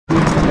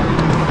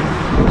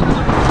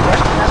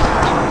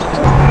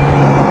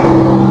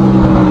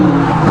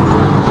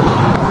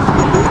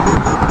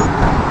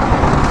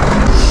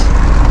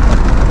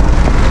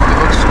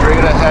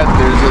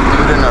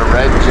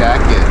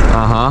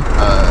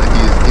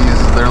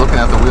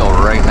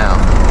right now.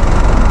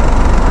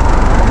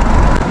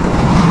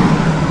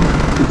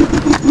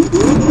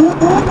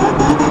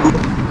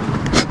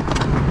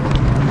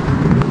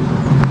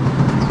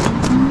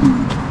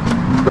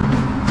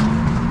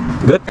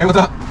 Good? Hey, what's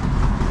up?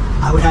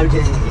 I would have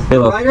to.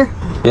 Hello. Rider?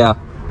 Yeah.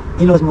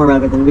 He knows more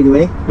about it than we do,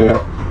 eh?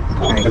 Yeah.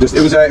 Right.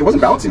 It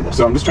wasn't balancing,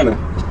 so I'm just trying to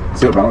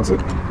see how to balance it.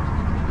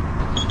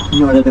 You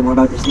know a little bit more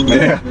about this thing.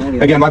 Yeah.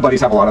 Again, my buddies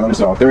have a lot of them,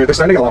 so they're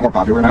starting to get a lot more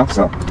popular now.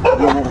 So.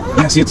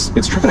 Yeah. See,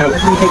 it's tripping out.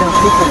 Can you take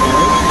off this one,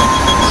 right?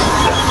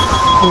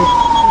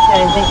 I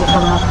think you're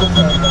coming off this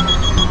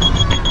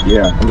one.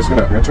 Yeah,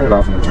 I'm gonna turn it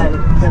off and then turn it.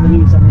 Have you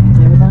used something to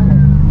play with on?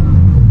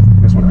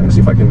 I'm gonna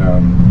see if I can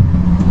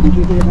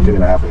get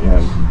it half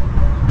again.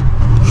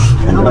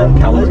 I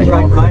was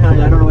driving fine on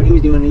it. I don't know what he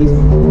was doing. He's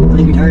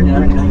like retarded. I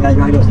don't know how you guys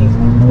ride those things.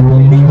 You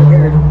need to be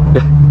prepared.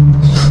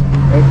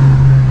 Right?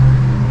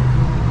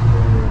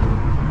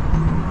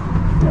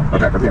 Yeah,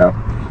 okay, got the out.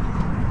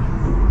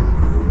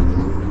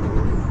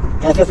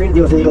 Yeah, feel free to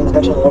do a physical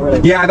inspection all over.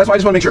 Like, Yeah, that's why I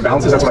just want to make sure it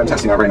balances. That's what I'm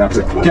testing out right now,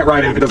 because I can't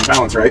ride it if it doesn't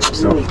balance, right?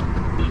 So,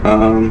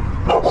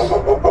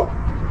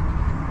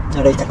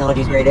 nowadays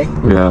technology is great, eh?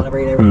 Yeah.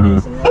 Calibrate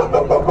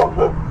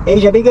everything.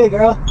 Asia, be good,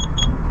 girl.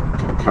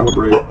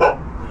 Calibrate.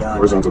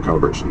 Horizontal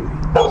calibration.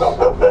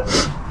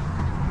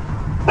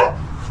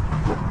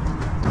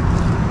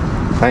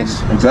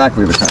 Nice.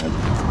 Exactly the time.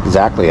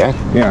 Exactly, eh?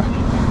 Yeah.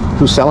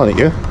 Who's selling it,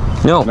 you?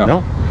 No.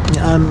 No?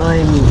 I'm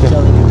selling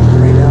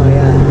it right now,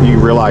 yeah. You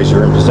realize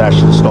you're in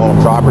possession of stolen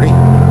property?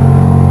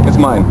 It's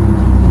mine.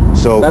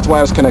 So That's why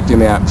I was connecting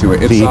the app to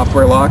it. It's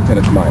software locked and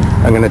it's mine.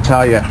 I'm going to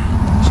tell you,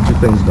 there's two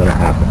things going to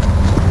happen.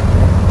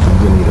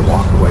 You need to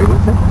walk away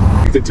with it.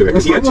 To it,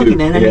 because he had two.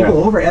 Man, I can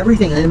go over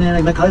everything. And then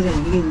like my cousin,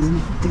 he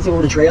takes it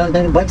over the trail, and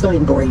then bikes don't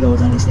even go where he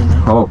goes on this thing.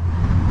 Oh.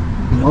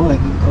 You know, like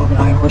you go up in a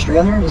high horse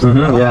trailer and just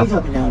yeah. he's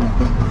up and down that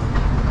thing.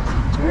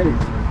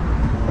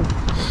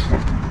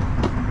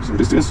 So I'm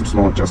just doing some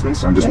small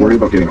adjustments. I'm just worried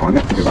about getting on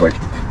it because, like,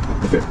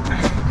 if it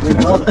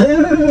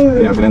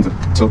ends up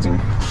tilting.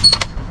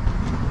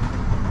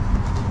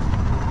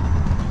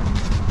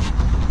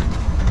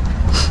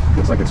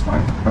 Looks like it's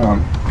fine.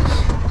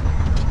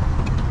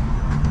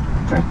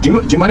 Okay. Do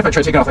you mind if I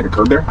try taking off like a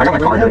curb there? I got my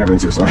car here and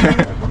everything too, so. So I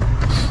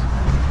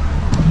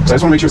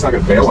just want to make sure it's not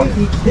going to fail. See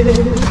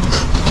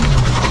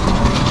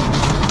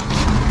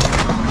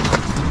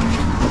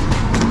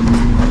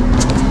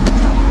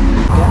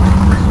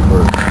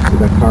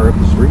that car up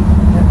the street?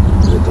 Yeah.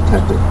 There's a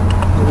detective. A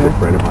good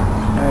friend of mine.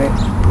 Alright.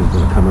 He's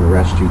going to come and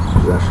arrest you for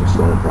possession of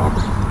stolen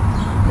property.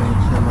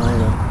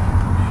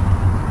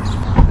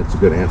 That's a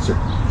good answer.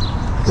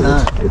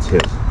 It's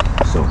his.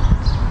 So,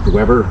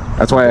 whoever...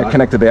 That's why I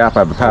connected the app. I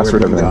have the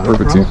password and then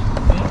prove it to you.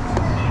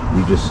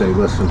 You just say,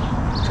 listen,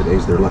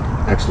 today's their lucky...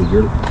 Actually,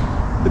 you're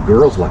the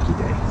girl's lucky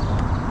day.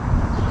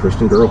 The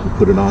Christian girl who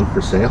put it on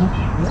for sale,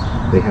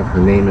 they have her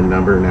name and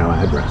number, now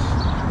address.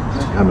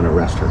 Come and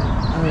arrest her.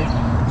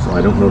 So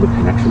I don't know the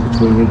connection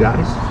between you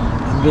guys.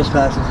 I'm just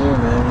passing through,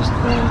 man. Just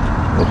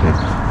Okay.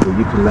 Well,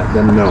 you can let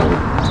them know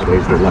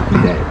today's their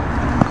lucky day.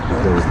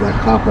 Because that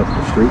cop up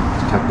the street,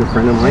 detective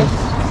friend of mine,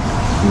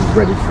 he's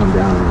ready to come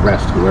down and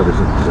arrest whoever's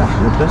in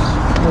possession of this.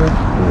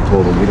 And I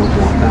told him, we don't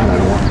want that. I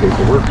don't want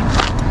paperwork.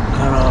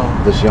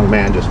 This young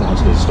man just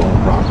wants his stolen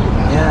property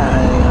back. Yeah,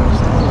 I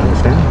understand.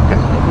 Understand?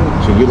 Okay.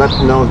 So you let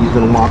them know he's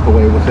going to walk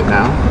away with it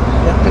now,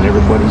 and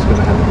everybody's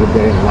going to have a good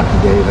day and a lucky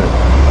day that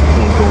he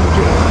won't go to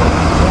jail.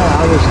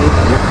 Yeah, obviously.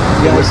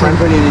 Yeah, I seem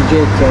pretty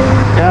legit.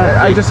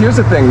 Yeah, here's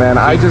the thing, man.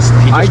 He just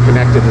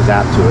connected his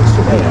app to it,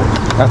 so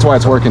that's why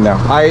it's working now.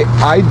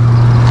 I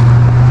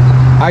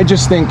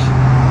just think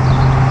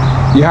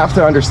you have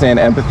to understand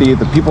empathy.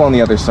 The people on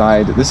the other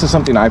side, this is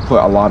something I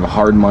put a lot of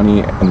hard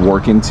money and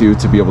work into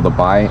to be able to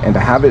buy, and to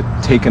have it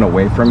taken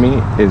away from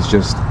me is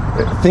just,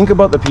 think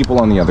about the people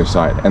on the other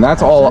side. And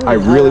that's all I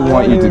really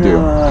want you to do,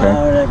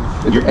 okay?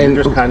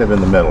 You're just kind of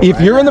in the middle.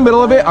 If you're in the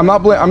middle of it, I'm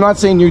not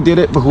saying you did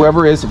it, but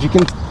whoever is, if you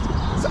can,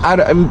 I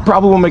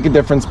probably won't make a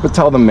difference, but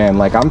tell them, man,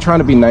 like, I'm trying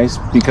to be nice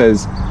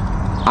because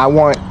I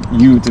want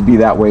you to be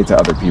that way to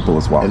other people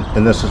as well.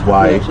 And this is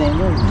why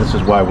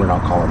we're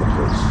not calling the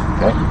police,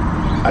 okay?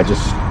 I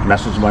just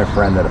messaged my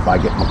friend that if I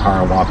get in my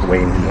car and walk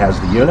away and he has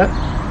the unit,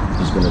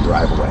 he's going to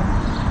drive away.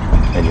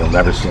 And you'll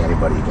never see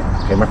anybody again.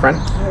 Okay, my friend?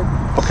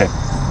 Okay.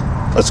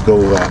 Let's go,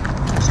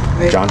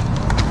 John.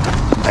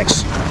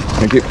 Thanks.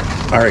 Thank you.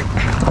 All right.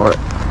 All right.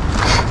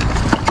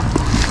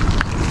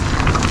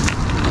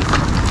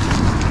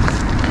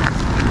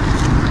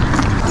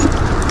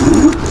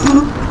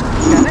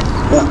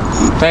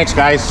 Thanks,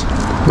 guys.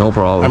 No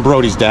problem. I'm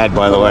Brody's dad,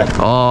 by the way.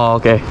 Oh,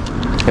 okay.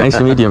 Nice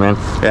to meet you, man.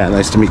 Yeah,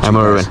 nice to meet you. I'm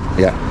Irwin.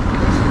 Yeah.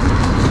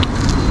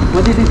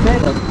 What did he say?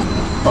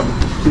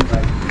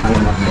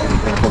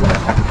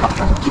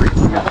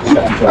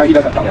 He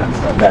doesn't know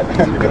that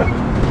you're going to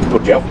go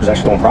to jail for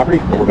possession of stolen property,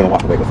 or we're going to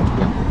walk away with it.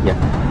 Yeah.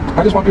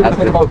 I just want people to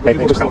think about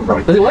people just coming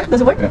from it. Does it work?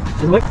 Does it work?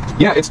 Does it work?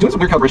 Yeah, it's doing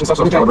some weird calibration stuff,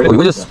 so it's calibrated.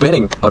 We're just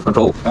spinning out of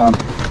control. Yeah,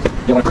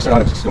 when I first started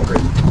out, it was just going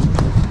crazy.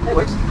 It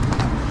works.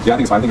 Yeah, I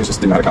think it's fine. I think it's just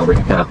didn't know how to calibrate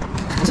it. Yeah.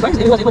 I'm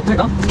surprised he was able to turn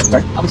it off.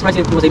 Sorry? I'm surprised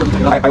he was able to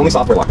turn it off. I only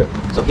software locked it.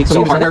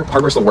 So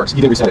hardware still works.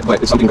 He didn't reset it, but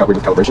it's something got weird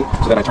with calibration.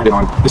 So then I turned it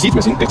on. The seat's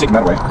missing. They've taken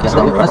that away. Yeah,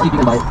 so let's keep you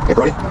can buy it. Okay,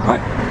 Brody. All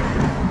right.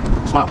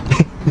 Smile.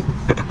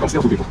 Don't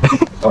steal from people.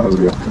 Oh, that was a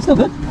video. It's still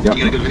good. Yeah.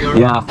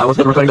 Yeah, I was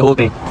recording the whole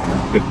thing.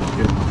 Good.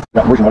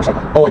 Yeah, where's your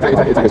motorcycle? Oh, it's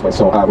at his place.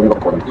 So we're gonna go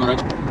record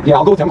him. Yeah,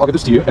 I'll go with him. I'll get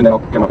this to you, and then I'll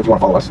get him up if you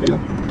want to follow us.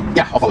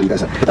 Yeah, I'll follow you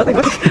guys.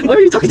 Why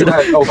are you talking to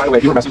that? Oh, by the way,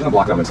 if you were messaging them,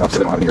 block them and stuff, so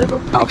they don't have any info.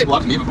 I think they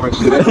blocked me before I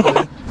did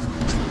it.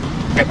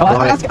 I'm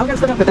gonna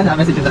start with that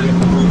message. You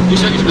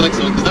should be like,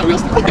 so is that real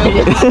stuff?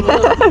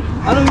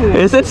 I don't even.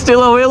 Is it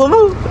still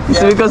available?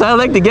 Yeah. Because I'd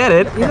like to get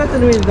it. You guys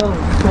don't really know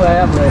who I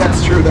am, right?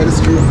 That's true. That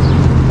is true.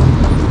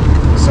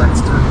 Sorry,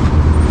 it's true.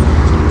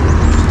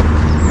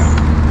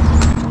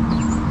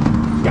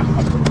 Yeah.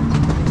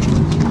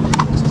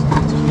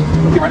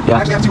 I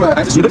actually have to.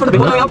 I just You good for the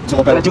big one coming out? till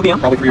about At 2 p.m.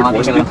 Probably 3 or 4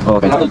 or something. Oh,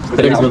 okay.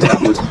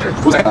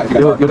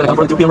 You're gonna come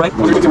for 2 p.m. right?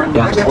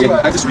 Yeah. Actually,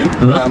 I have to stream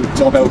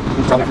till about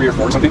probably 3 or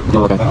 4 or something.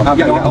 Oh, okay.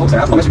 Yeah, no, I'll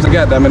message you.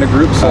 Yeah, I'm in a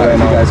group, so if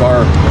you guys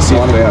are, see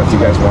if you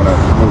guys want to,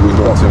 we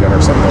go out to dinner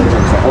or something.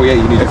 Oh yeah,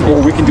 you need to.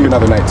 Or we can do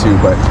another night too,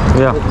 but.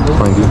 Yeah,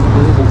 fine.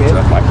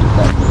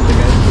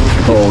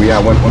 Oh yeah,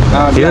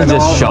 He was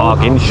just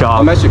shocked, in shock.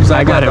 I'll message you because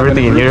I got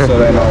everything in here. So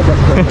then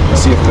I'll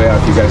see if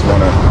you guys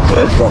want to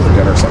go out for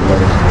dinner or something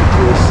later.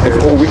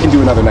 Or we can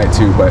do another night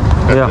too, but.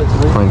 Yeah,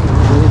 fine.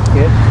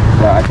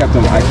 Yeah, I kept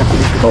him.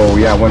 Oh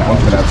yeah, one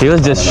for that. He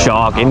was just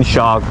shocked, in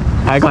shock.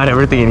 I got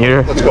everything in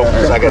here. Let's go,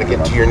 because I got to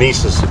get to your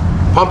niece's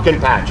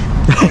pumpkin patch.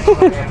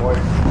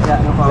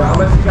 Yeah, no problem. I'll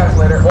message you guys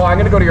later. Well, I'm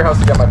gonna go to your house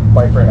to get my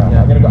bike right now.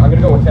 Yeah. I'm gonna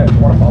go with him. Do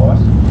you want to follow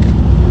us?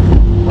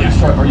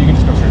 Or you can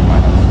just go straight to my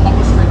house.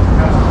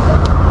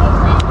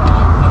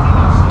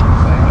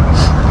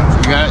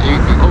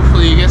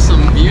 Hopefully you get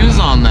some views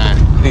on that.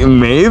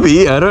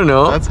 Maybe, I don't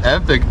know. That's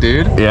epic,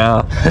 dude.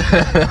 Yeah.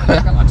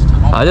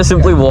 I just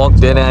simply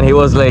walked in and he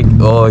was like,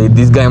 oh,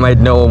 this guy might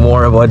know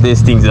more about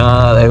these things.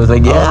 I was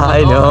like, yeah,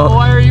 I know. Oh,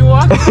 why are you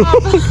walking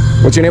up?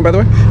 What's your name, by the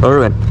way?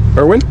 Irwin.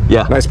 Erwin?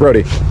 Yeah. Nice,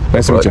 Brody.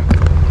 Nice to meet you.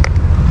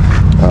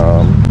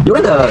 You're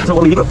in the so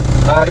what do you do?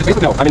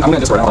 Basically, no. I mean, I'm in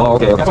Discord now. Oh,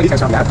 okay, okay. That's why these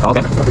guys are on the ad.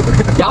 Okay.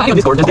 Yeah, I am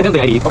Discord. Just get in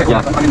the ID. Okay,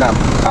 Yeah. I mean, I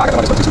got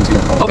my Discord too, so you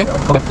can call. Okay.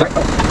 Okay.